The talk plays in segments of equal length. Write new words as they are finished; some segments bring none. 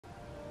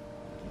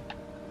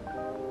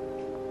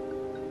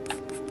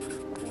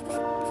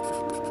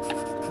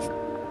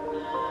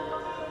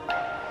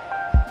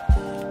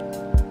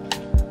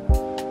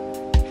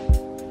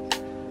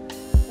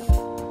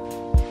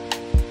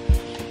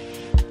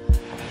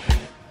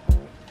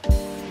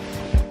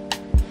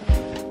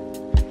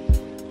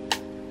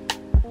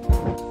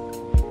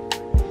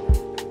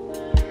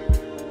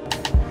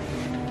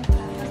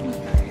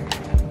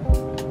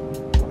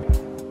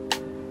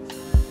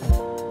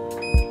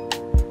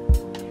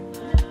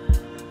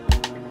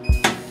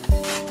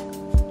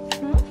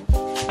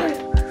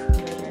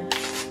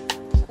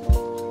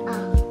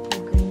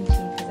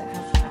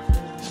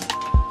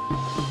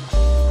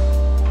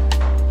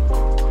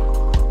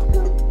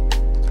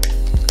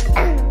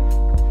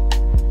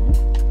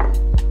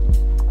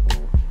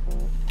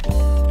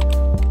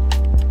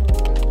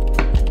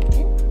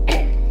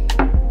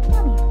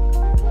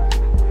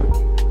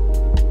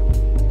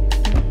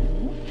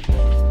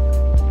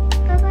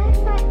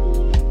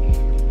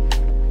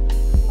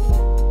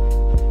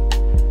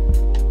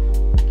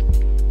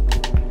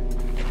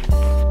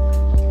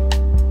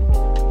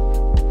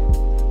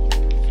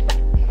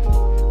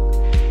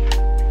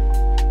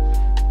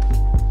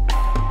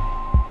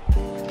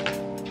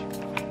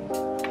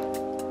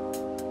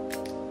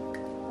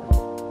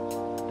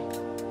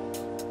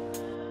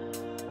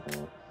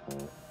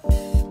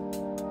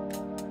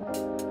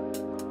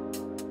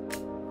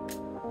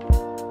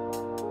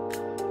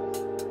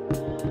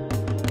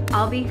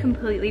I'll be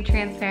completely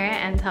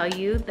transparent and tell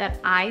you that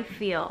I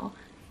feel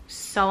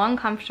so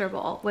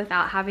uncomfortable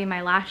without having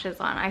my lashes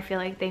on. I feel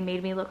like they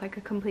made me look like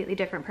a completely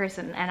different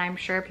person, and I'm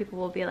sure people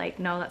will be like,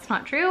 no, that's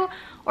not true.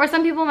 Or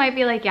some people might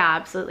be like, yeah,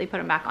 absolutely, put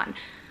them back on.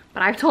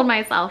 But I've told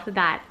myself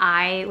that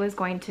I was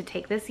going to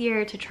take this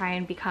year to try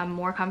and become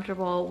more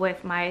comfortable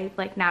with my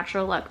like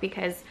natural look,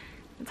 because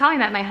that's how I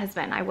met my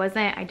husband.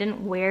 I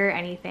didn't wear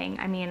anything.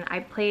 I mean,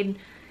 I played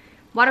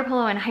water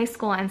polo in high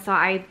school, and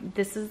so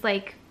this is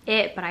like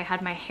it, but I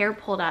had my hair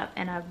pulled up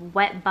in a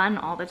wet bun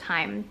all the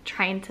time,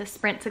 trying to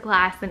sprint to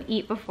class and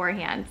eat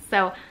beforehand.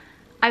 So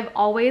I've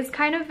always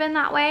kind of been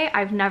that way.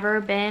 I've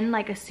never been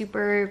like a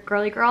super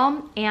girly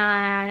girl,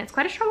 and it's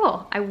quite a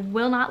struggle. I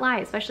will not lie,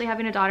 especially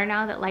having a daughter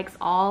now that likes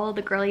all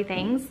the girly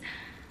things.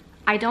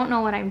 I don't know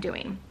what I'm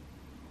doing.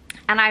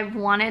 And I've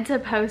wanted to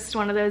post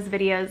one of those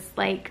videos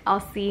like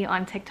I'll see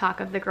on TikTok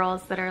of the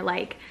girls that are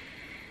like,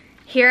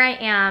 here I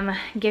am,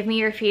 give me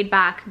your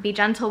feedback, be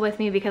gentle with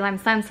me because I'm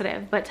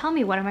sensitive, but tell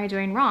me, what am I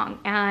doing wrong?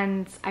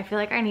 And I feel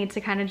like I need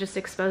to kind of just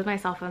expose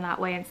myself in that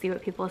way and see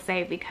what people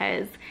say,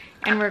 because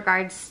in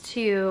regards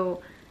to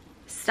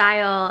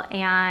style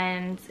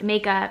and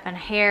makeup and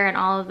hair and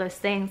all of those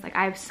things, like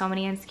I have so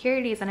many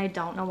insecurities and I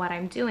don't know what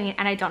I'm doing,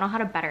 and I don't know how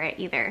to better it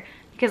either,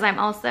 because I'm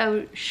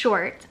also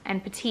short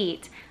and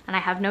petite and I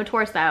have no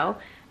torso.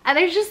 And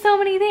there's just so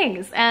many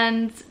things,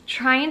 and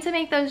trying to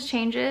make those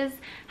changes,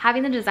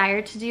 having the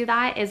desire to do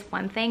that is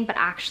one thing, but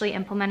actually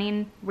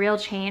implementing real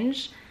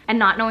change and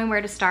not knowing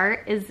where to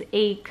start is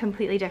a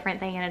completely different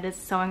thing, and it is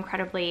so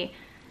incredibly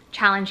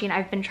challenging.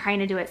 I've been trying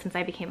to do it since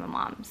I became a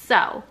mom.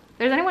 So if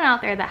there's anyone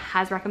out there that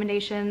has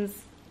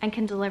recommendations and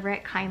can deliver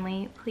it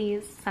kindly,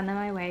 please send them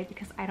my way,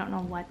 because I don't know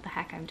what the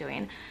heck I'm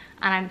doing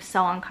and I'm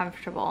so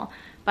uncomfortable.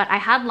 But I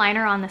had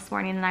liner on this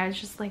morning, and I was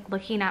just like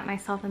looking at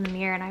myself in the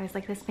mirror, and I was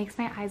like, this makes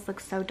my eyes look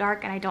so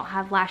dark, and I don't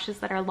have lashes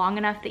that are long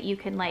enough that you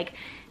can like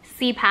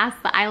see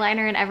past the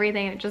eyeliner and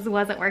everything. It just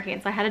wasn't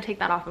working. So I had to take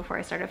that off before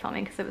I started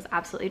filming, because it was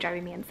absolutely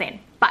driving me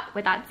insane. But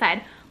with that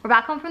said, we're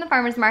back home from the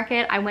farmer's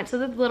market. I went to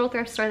the little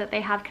thrift store that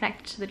they have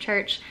connected to the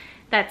church.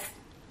 That's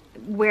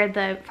where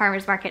the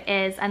farmer's market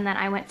is. And then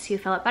I went to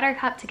Philip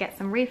Buttercup to get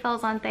some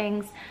refills on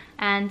things.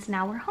 And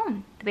now we're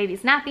home. The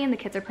baby's napping, the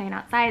kids are playing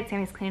outside,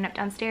 Sammy's cleaning up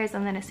downstairs,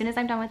 and then as soon as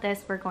I'm done with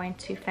this, we're going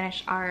to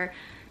finish our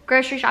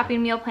grocery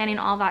shopping, meal planning,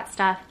 all that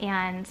stuff,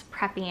 and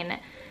prepping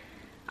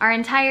our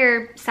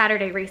entire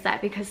Saturday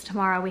reset, because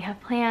tomorrow we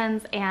have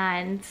plans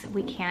and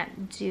we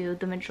can't do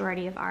the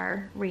majority of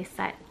our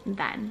reset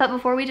then. But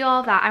before we do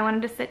all of that, I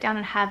wanted to sit down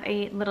and have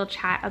a little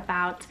chat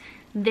about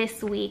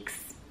this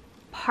week's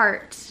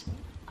part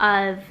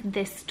of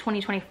this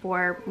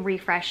 2024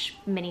 refresh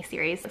mini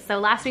series. So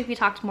last week we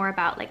talked more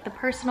about like the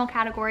personal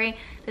category.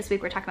 This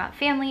week we're talking about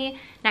family.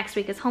 Next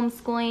week is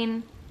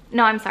homeschooling.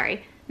 No, I'm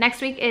sorry.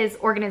 Next week is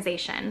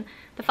organization.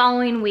 The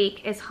following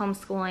week is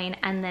homeschooling,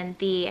 and then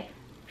the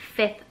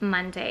 5th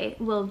Monday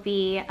will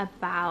be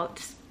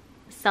about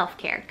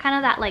self-care, kind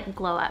of that like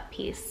glow up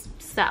piece.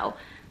 So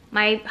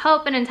my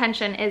hope and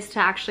intention is to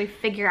actually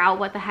figure out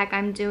what the heck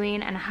I'm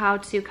doing and how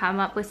to come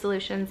up with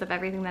solutions of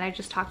everything that I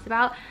just talked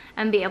about,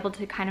 and be able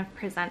to kind of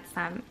present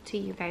some to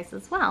you guys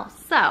as well.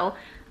 So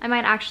I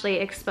might actually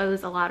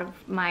expose a lot of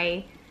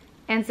my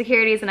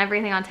insecurities and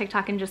everything on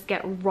TikTok and just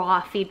get raw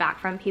feedback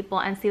from people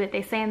and see what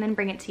they say, and then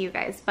bring it to you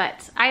guys.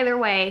 But either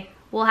way,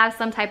 we'll have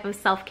some type of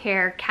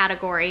self-care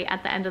category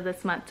at the end of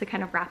this month to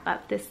kind of wrap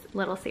up this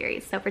little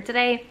series. So for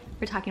today,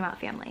 we're talking about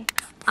family.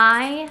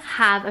 I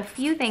have a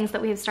few things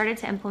that we have started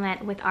to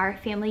implement with our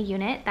family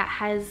unit that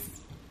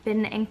has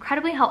been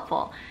incredibly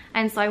helpful.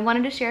 And so I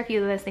wanted to share a few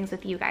of those things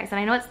with you guys. And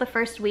I know it's the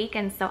first week,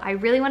 and so I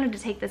really wanted to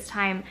take this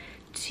time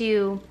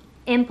to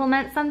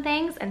implement some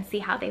things and see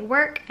how they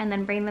work, and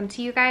then bring them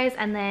to you guys,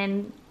 and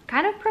then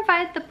kind of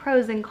provide the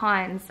pros and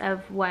cons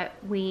of what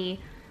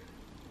we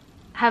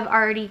have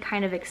already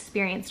kind of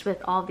experienced with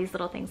all these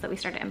little things that we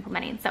started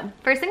implementing. So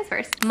first things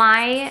first,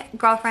 my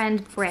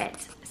girlfriend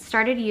Britt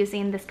started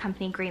using this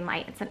company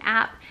Greenlight. It's an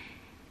app.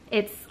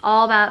 It's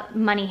all about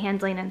money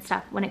handling and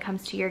stuff when it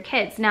comes to your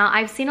kids. Now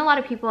I've seen a lot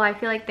of people, I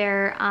feel like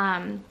their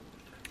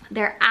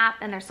app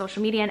and their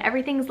social media and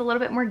everything's a little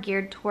bit more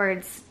geared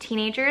towards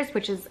teenagers,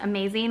 which is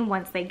amazing.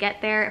 Once they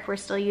get there, if we're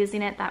still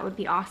using it, that would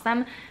be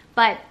awesome.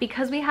 But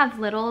because we have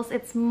littles,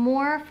 it's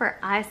more for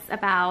us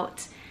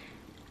about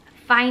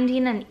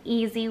finding an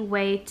easy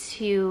way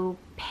to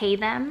pay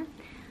them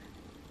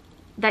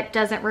that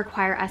doesn't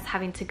require us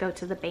having to go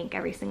to the bank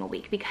every single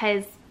week,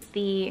 because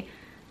the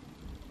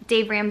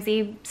Dave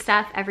Ramsey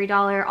stuff, every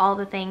dollar, all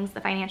the things,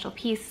 the financial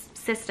peace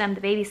system,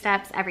 the baby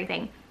steps,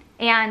 everything.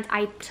 And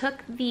I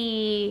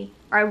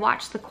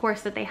watched the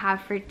course that they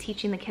have for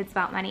teaching the kids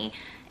about money,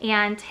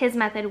 and his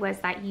method was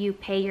that you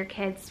pay your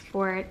kids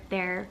for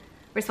their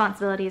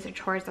responsibilities or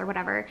chores or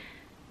whatever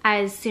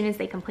as soon as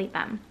they complete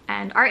them.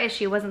 And our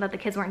issue wasn't that the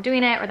kids weren't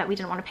doing it or that we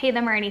didn't want to pay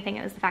them or anything.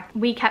 It was the fact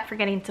we kept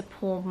forgetting to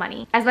pull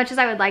money. As much as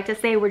I would like to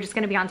say we're just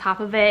going to be on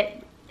top of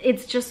it,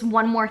 it's just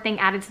one more thing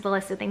added to the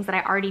list of things that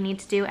I already need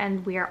to do,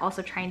 and we are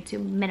also trying to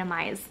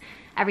minimize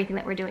everything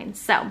that we're doing.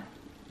 So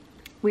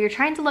we were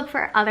trying to look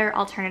for other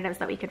alternatives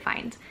that we could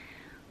find.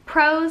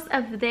 pros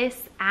of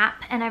this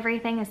app and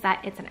everything is that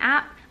it's an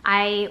app.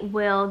 I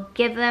will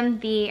give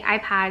them the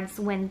iPads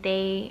when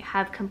they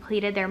have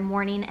completed their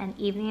morning and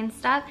evening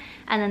stuff,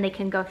 and then they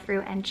can go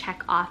through and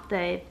check off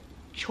the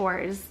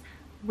chores.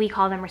 We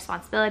call them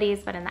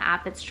responsibilities, but in the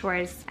app it's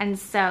chores. And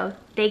so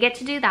they get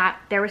to do that.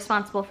 They're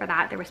responsible for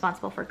that. They're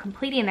responsible for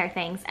completing their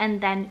things. And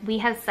then we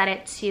have set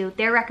it to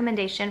their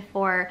recommendation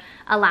for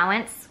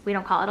allowance. We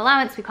don't call it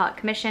allowance, we call it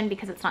commission,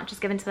 because it's not just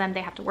given to them,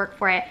 they have to work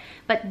for it.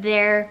 But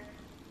their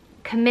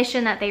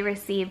commission that they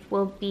receive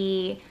will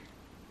be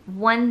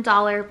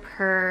 $1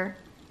 per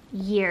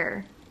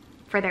year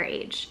for their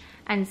age.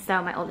 And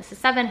so my oldest is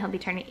 7, he'll be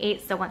turning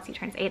 8. So once he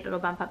turns 8, it'll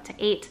bump up to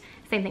 8.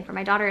 Same thing for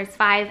my daughter is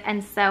 5.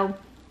 And so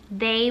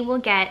they will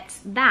get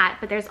that,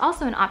 but there's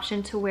also an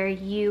option to where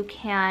you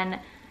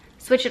can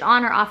switch it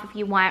on or off if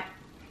you want,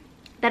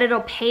 that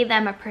it'll pay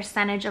them a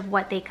percentage of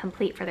what they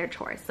complete for their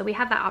chores. So we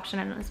have that option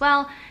in as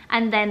well.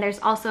 And then there's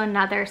also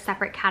another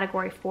separate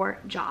category for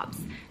jobs.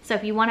 So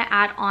if you want to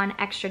add on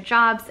extra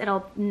jobs,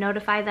 it'll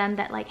notify them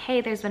that like,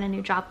 hey, there's been a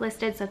new job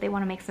listed. So if they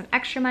want to make some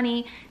extra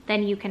money,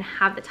 then you can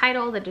have the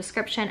title, the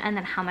description, and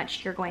then how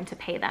much you're going to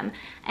pay them.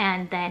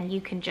 And then you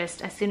can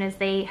just, as soon as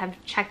they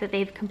have checked that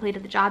they've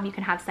completed the job, you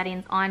can have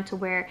settings on to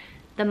where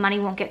the money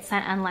won't get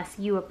sent unless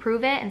you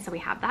approve it. And so we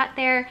have that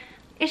there.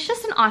 It's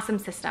just an awesome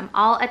system.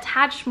 I'll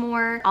attach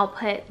more. I'll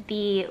put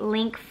the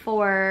link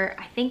for,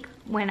 I think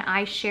when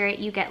I share it,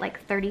 you get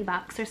like 30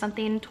 bucks or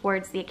something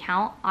towards the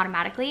account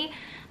automatically.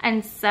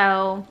 And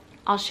so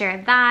I'll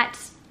share that,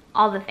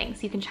 all the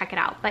things, you can check it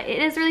out. But it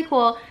is really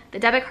cool. The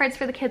debit cards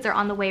for the kids are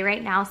on the way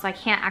right now, so I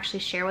can't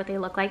actually share what they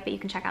look like, but you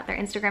can check out their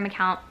Instagram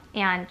account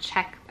and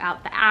check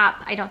out the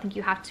app. I don't think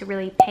you have to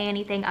really pay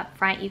anything up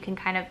front. You can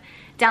kind of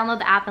download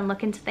the app and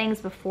look into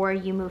things before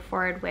you move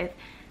forward with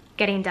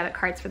getting debit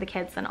cards for the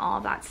kids and all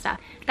of that stuff.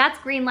 That's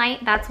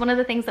Greenlight. That's one of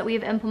the things that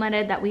we've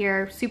implemented that we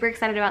are super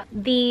excited about.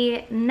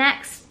 The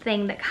next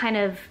thing that kind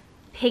of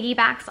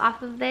piggybacks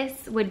off of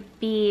this would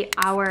be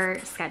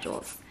our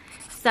schedules.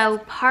 So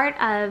part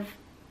of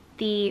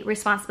the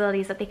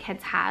responsibilities that the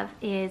kids have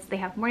is they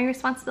have morning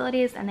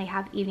responsibilities and they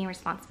have evening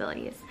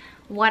responsibilities.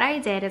 What I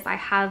did is I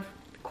have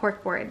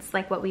cork boards,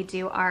 like what we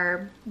do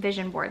our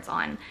vision boards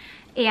on,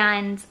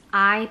 and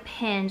I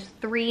pinned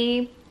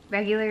 3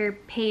 regular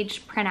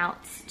page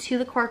printouts to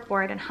the cork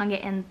board and hung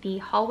it in the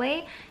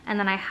hallway. And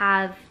then I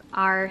have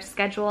our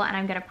schedule, and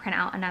I'm gonna print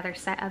out another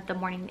set of the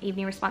morning and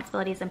evening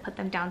responsibilities and put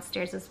them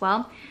downstairs as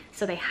well.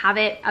 So they have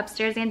it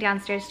upstairs and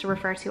downstairs to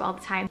refer to all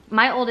the time.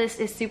 My oldest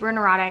is super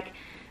neurotic,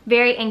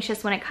 very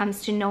anxious when it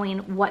comes to knowing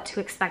what to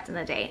expect in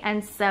the day.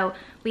 And so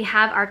we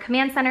have our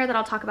command center that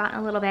I'll talk about in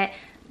a little bit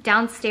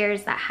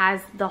downstairs that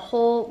has the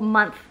whole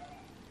month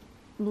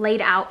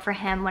laid out for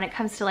him when it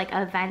comes to like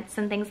events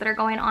and things that are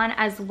going on,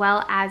 as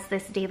well as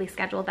this daily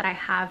schedule that I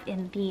have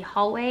in the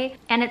hallway.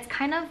 And it's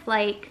kind of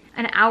like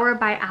an hour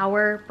by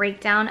hour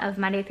breakdown of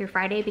Monday through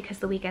Friday, because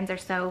the weekends are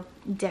so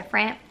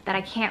different that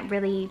I can't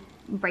really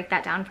break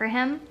that down for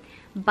him.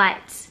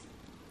 But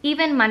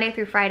even Monday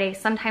through Friday,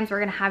 sometimes we're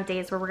gonna have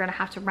days where we're gonna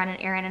have to run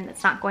an errand and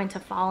it's not going to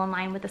fall in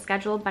line with the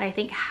schedule. But I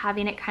think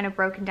having it kind of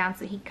broken down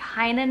so he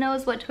kind of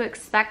knows what to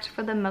expect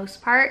for the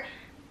most part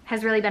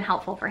has really been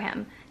helpful for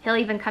him. He'll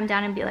even come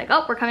down and be like,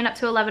 oh, we're coming up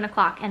to 11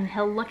 o'clock, and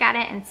he'll look at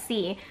it and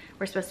see,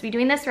 we're supposed to be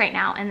doing this right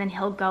now, and then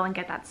he'll go and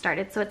get that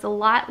started. So it's a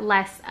lot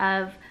less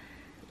of,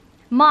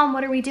 Mom,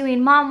 what are we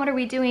doing? Mom, what are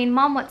we doing?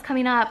 Mom, what's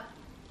coming up?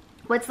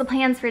 What's the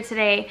plans for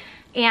today?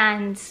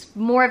 And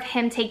more of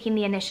him taking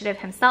the initiative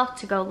himself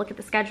to go look at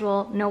the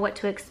schedule, know what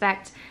to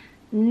expect,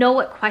 know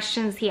what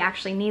questions he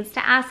actually needs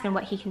to ask, and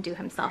what he can do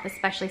himself,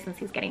 especially since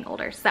he's getting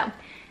older. So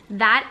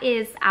that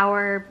is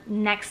our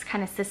next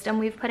kind of system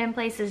we've put in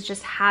place, is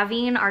just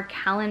having our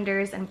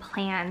calendars and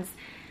plans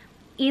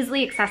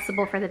easily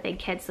accessible for the big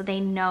kids so they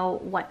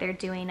know what they're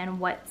doing and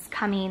what's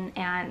coming,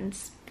 and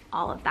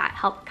all of that.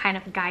 Help kind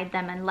of guide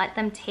them and let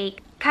them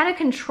take kind of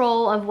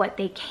control of what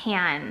they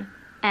can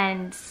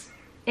and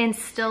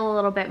instill a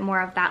little bit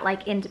more of that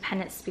like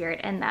independent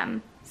spirit in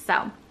them.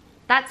 So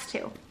that's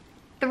 2.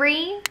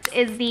 3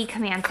 is the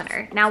command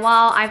center. Now,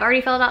 while I've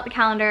already filled out the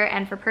calendar,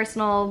 and for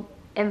personal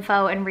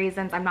info and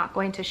reasons, I'm not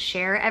going to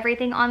share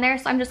everything on there.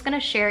 So I'm just gonna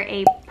share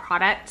a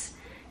product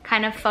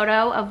kind of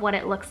photo of what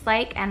it looks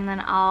like, and then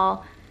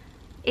I'll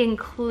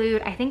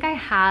include, I think I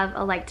have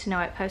a like to know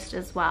it post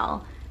as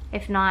well.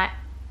 If not,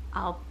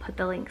 I'll put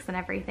the links and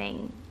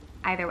everything.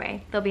 Either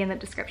way, they'll be in the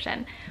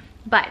description.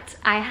 But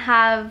I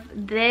have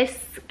this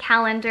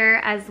calendar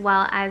as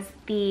well as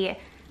the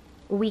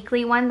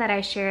weekly one that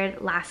I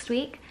shared last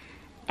week.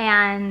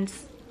 And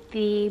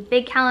the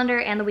big calendar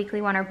and the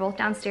weekly one are both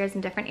downstairs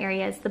in different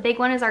areas. The big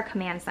one is our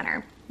command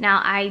center.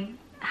 Now, I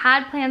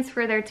had plans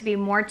for there to be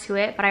more to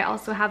it, but I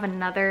also have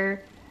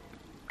another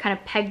kind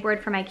of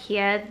pegboard from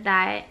IKEA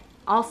that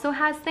also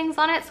has things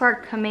on it. So our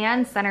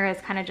command center is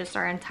kind of just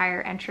our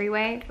entire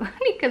entryway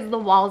because the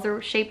walls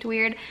are shaped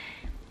weird,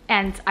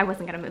 and I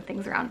wasn't gonna move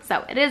things around.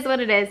 So it is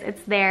what it is,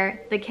 it's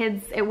there. The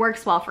kids, it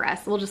works well for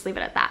us. We'll just leave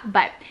it at that.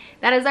 But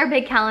that is our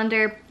big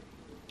calendar.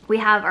 We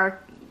have our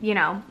you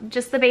know,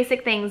 just the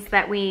basic things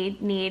that we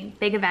need,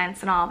 big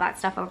events and all of that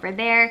stuff over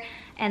there.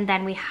 And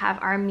then we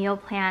have our meal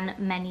plan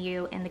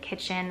menu in the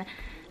kitchen.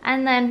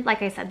 And then,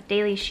 like I said,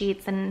 daily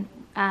sheets and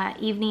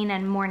evening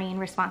and morning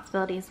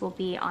responsibilities will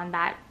be on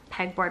that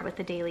pegboard with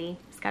the daily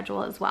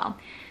schedule as well.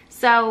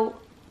 So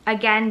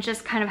again,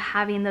 just kind of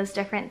having those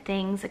different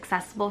things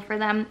accessible for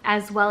them,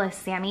 as well as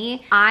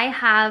Sammy. I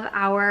have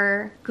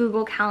our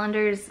Google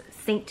calendars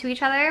synced to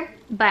each other,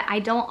 but I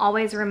don't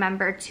always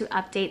remember to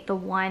update the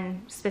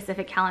one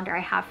specific calendar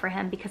I have for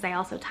him, because I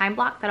also time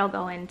block, that I'll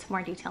go into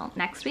more detail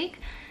next week.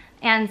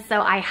 And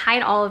so I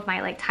hide all of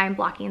my like time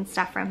blocking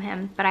stuff from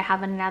him, but I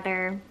have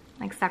another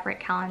like separate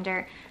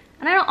calendar.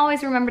 And I don't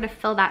always remember to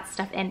fill that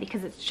stuff in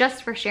because it's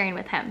just for sharing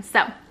with him.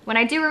 So when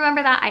I do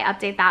remember that, I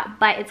update that,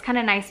 but it's kind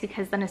of nice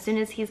because then as soon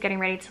as he's getting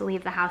ready to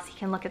leave the house, he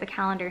can look at the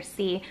calendar,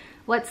 see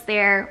what's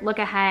there, look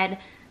ahead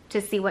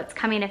to see what's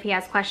coming. If he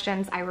has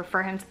questions, I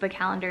refer him to the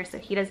calendar so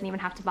he doesn't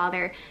even have to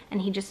bother. And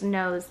he just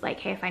knows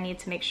like, hey, if I need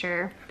to make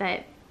sure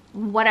that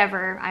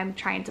whatever I'm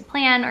trying to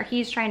plan or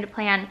he's trying to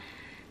plan,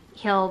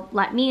 he'll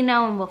let me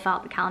know and we'll fill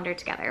out the calendar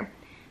together.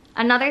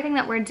 Another thing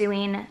that we're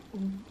doing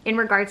in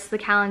regards to the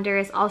calendar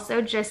is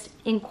also just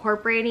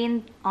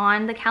incorporating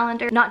on the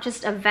calendar, not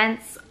just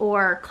events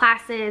or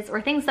classes or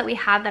things that we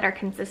have that are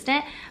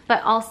consistent,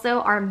 but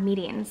also our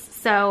meetings.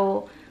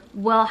 So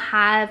we'll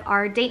have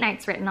our date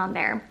nights written on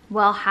there.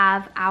 We'll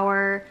have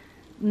our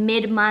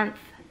mid-month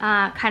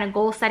kind of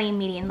goal setting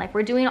meeting. Like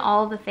we're doing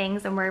all the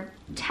things and we're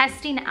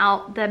testing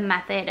out the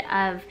method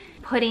of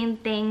putting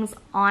things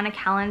on a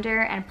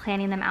calendar and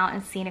planning them out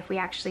and seeing if we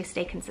actually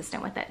stay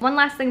consistent with it. One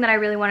last thing that I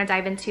really want to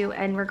dive into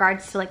in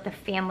regards to like the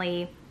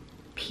family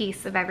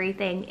piece of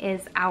everything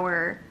is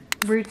our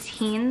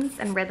routines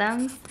and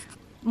rhythms.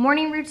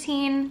 Morning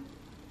routine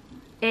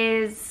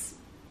is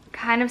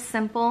kind of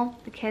simple.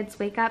 The kids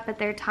wake up at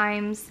their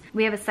times.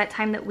 We have a set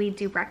time that we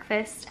do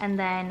breakfast, and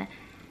then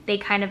they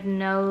kind of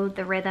know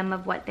the rhythm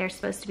of what they're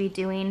supposed to be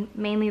doing,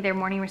 mainly their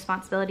morning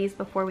responsibilities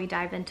before we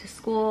dive into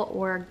school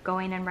or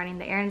going and running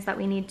the errands that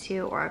we need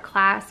to, or a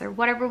class or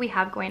whatever we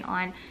have going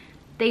on.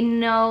 They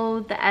know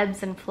the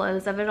ebbs and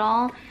flows of it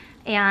all,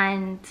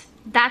 and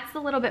that's a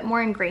little bit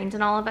more ingrained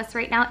in all of us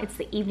right now. It's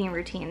the evening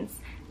routines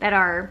that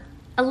are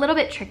a little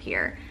bit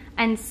trickier.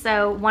 And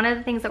so one of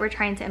the things that we're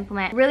trying to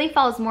implement really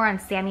falls more on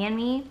Sammy and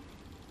me,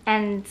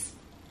 and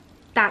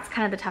that's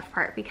kind of the tough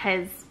part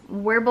because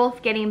we're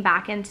both getting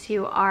back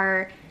into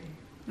our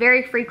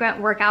very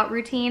frequent workout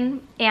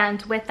routine,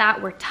 and with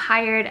that we're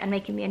tired and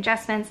making the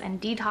adjustments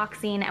and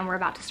detoxing, and we're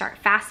about to start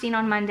fasting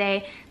on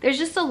Monday. There's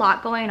just a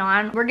lot going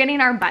on. We're getting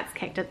our butts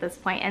kicked at this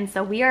point, and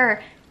so we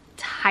are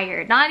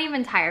tired. Not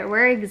even tired,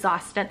 we're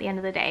exhausted at the end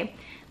of the day.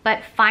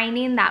 But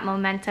finding that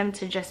momentum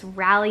to just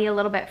rally a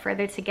little bit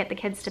further to get the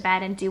kids to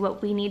bed and do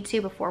what we need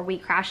to before we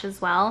crash as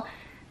well,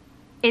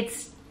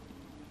 it's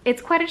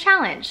quite a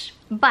challenge.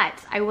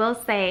 But I will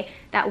say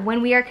that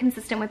when we are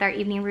consistent with our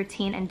evening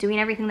routine and doing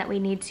everything that we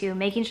need to,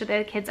 making sure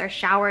that the kids are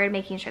showered,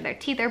 making sure their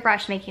teeth are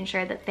brushed, making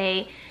sure that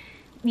they,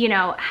 you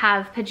know,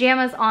 have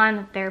pajamas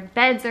on, their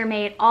beds are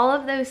made, all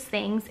of those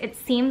things, it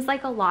seems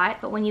like a lot,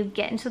 but when you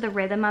get into the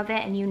rhythm of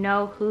it and you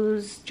know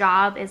whose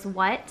job is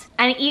what,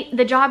 and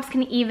the jobs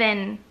can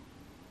even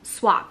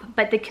swap,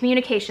 but the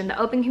communication, the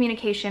open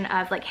communication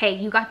of like, hey,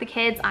 you got the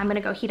kids, I'm gonna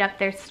go heat up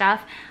their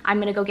stuff, I'm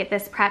gonna go get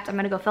this prepped, I'm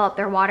gonna go fill up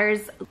their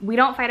waters. We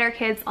don't fight our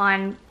kids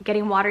on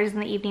getting waters in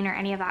the evening or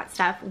any of that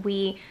stuff.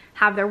 We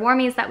have their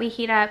warmies that we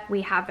heat up,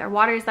 we have their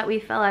waters that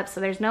we fill up,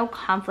 so there's no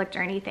conflict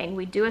or anything.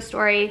 We do a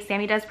story,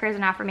 Sammy does prayers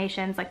and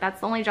affirmations, like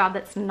that's the only job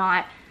that's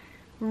not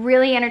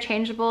really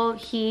interchangeable.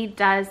 He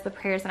does the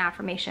prayers and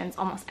affirmations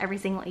almost every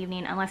single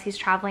evening unless he's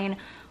traveling,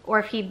 or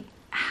if he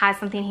has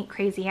something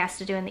crazy he has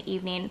to do in the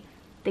evening,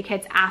 the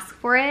kids ask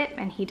for it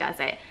and he does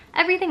it.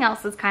 Everything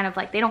else is kind of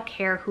like, they don't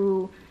care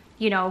who,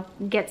 you know,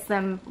 gets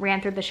them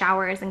ran through the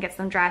showers and gets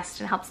them dressed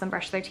and helps them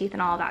brush their teeth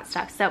and all of that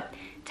stuff. So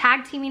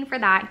tag teaming for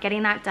that,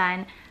 getting that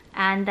done,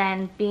 and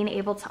then being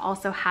able to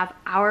also have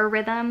our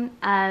rhythm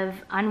of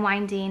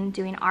unwinding,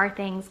 doing our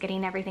things,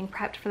 getting everything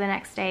prepped for the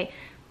next day.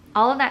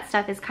 All of that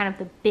stuff is kind of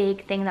the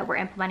big thing that we're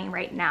implementing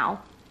right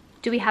now.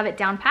 Do we have it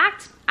down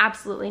packed?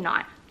 Absolutely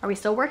not. Are we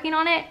still working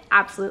on it?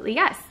 Absolutely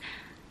yes.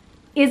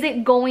 Is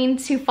it going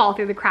to fall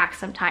through the cracks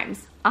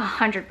sometimes?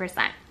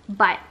 100%.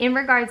 But in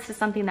regards to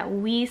something that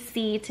we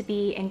see to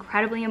be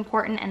incredibly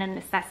important and a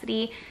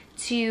necessity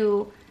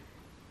to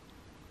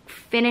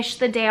finish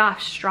the day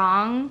off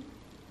strong,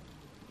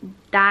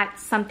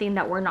 that's something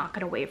that we're not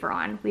going to waver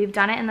on. We've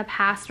done it in the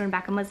past when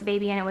Beckham was a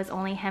baby and it was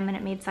only him, and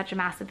it made such a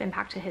massive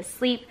impact to his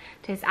sleep,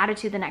 to his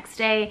attitude the next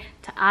day,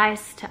 to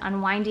us, to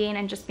unwinding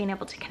and just being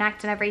able to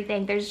connect and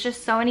everything. There's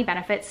just so many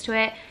benefits to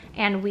it,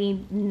 and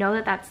we know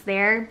that that's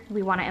there.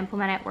 We want to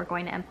implement it. We're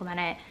going to implement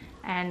it,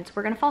 and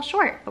we're going to fall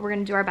short, but we're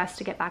going to do our best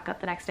to get back up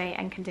the next day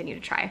and continue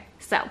to try.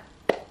 So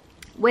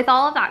with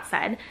all of that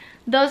said,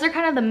 those are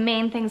kind of the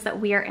main things that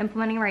we are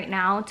implementing right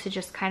now to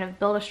just kind of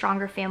build a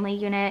stronger family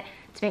unit,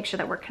 to make sure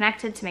that we're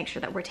connected, to make sure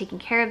that we're taking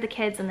care of the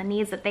kids and the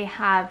needs that they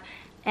have.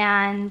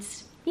 And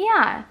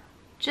yeah,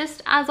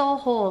 just as a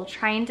whole,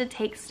 trying to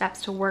take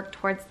steps to work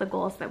towards the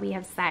goals that we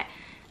have set.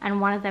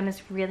 And one of them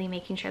is really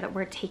making sure that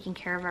we're taking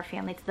care of our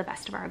family to the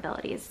best of our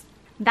abilities.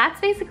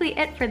 That's basically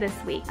it for this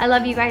week. I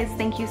love you guys.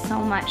 Thank you so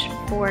much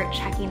for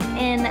checking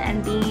in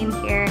and being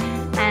here.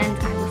 And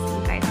I'm